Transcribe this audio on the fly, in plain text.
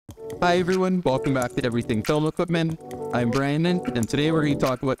Hi everyone, welcome back to Everything Film Equipment. I'm Brandon, and today we're going to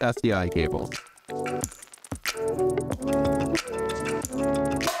talk about SDI cables.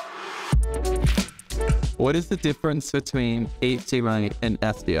 What is the difference between HDMI and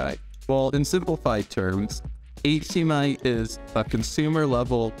SDI? Well, in simplified terms, HDMI is a consumer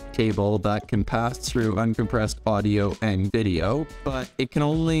level cable that can pass through uncompressed audio and video, but it can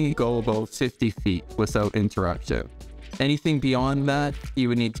only go about 50 feet without interruption. Anything beyond that, you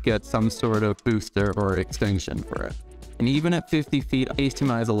would need to get some sort of booster or extension for it. And even at 50 feet,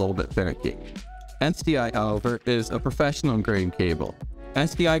 HDMI is a little bit finicky. SDI, however, is a professional grade cable.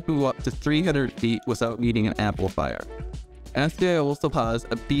 SDI can go up to 300 feet without needing an amplifier. SDI also has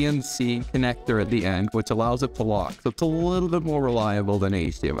a BNC connector at the end, which allows it to lock, so it's a little bit more reliable than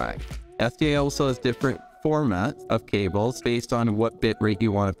HDMI. SDI also has different formats of cables based on what bit rate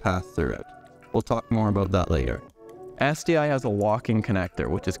you want to pass through it. We'll talk more about that later. SDI has a locking connector,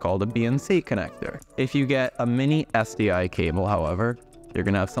 which is called a BNC connector. If you get a mini SDI cable, however, you're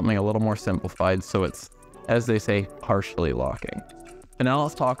going to have something a little more simplified, so it's, as they say, partially locking. And now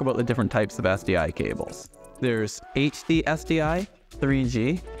let's talk about the different types of SDI cables. There's HD SDI,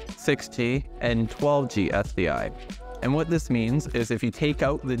 3G, 6G, and 12G SDI. And what this means is if you take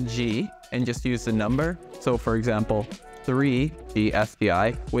out the G and just use the number, so for example, 3G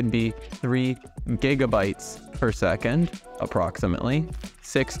SDI would be 3 gigabytes per second, approximately.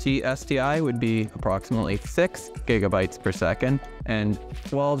 6G SDI would be approximately 6 gigabytes per second, and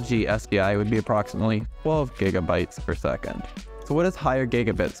 12G SDI would be approximately 12 gigabytes per second. So what does higher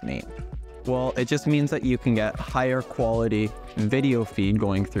gigabits mean? Well, it just means that you can get higher quality video feed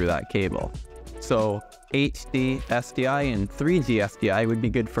going through that cable. So HD SDI and 3G SDI would be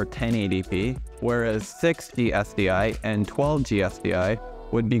good for 1080p, whereas 6G SDI and 12G SDI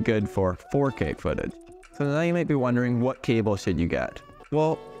would be good for 4K footage. So now you might be wondering, what cable should you get?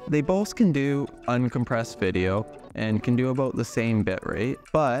 Well, they both can do uncompressed video and can do about the same bit rate,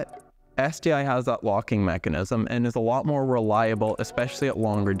 but SDI has that locking mechanism and is a lot more reliable, especially at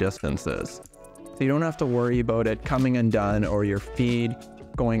longer distances. So you don't have to worry about it coming undone or your feed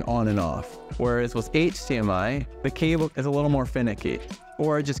going on and off. Whereas with HDMI, the cable is a little more finicky,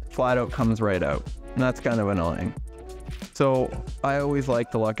 or it just flat out comes right out. And that's kind of annoying. So I always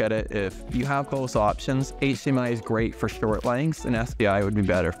like to look at it, if you have both options, HDMI is great for short lengths and SDI would be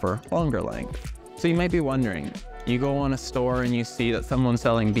better for longer lengths. So you might be wondering, you go on a store and you see that someone's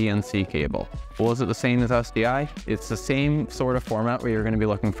selling BNC cable. Well, is it the same as SDI? It's the same sort of format where you're going to be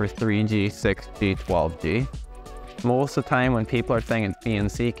looking for 3G, 6G, 12G. Most of the time when people are saying it's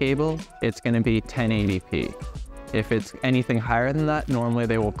BNC cable, it's going to be 1080p. If it's anything higher than that, normally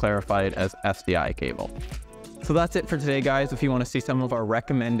they will clarify it as SDI cable. So that's it for today, guys. If you want to see some of our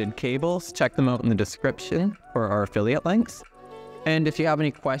recommended cables, check them out in the description for our affiliate links. And if you have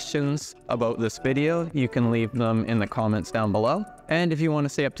any questions about this video, you can leave them in the comments down below. And if you want to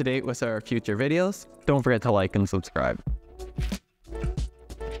stay up to date with our future videos, don't forget to like and subscribe.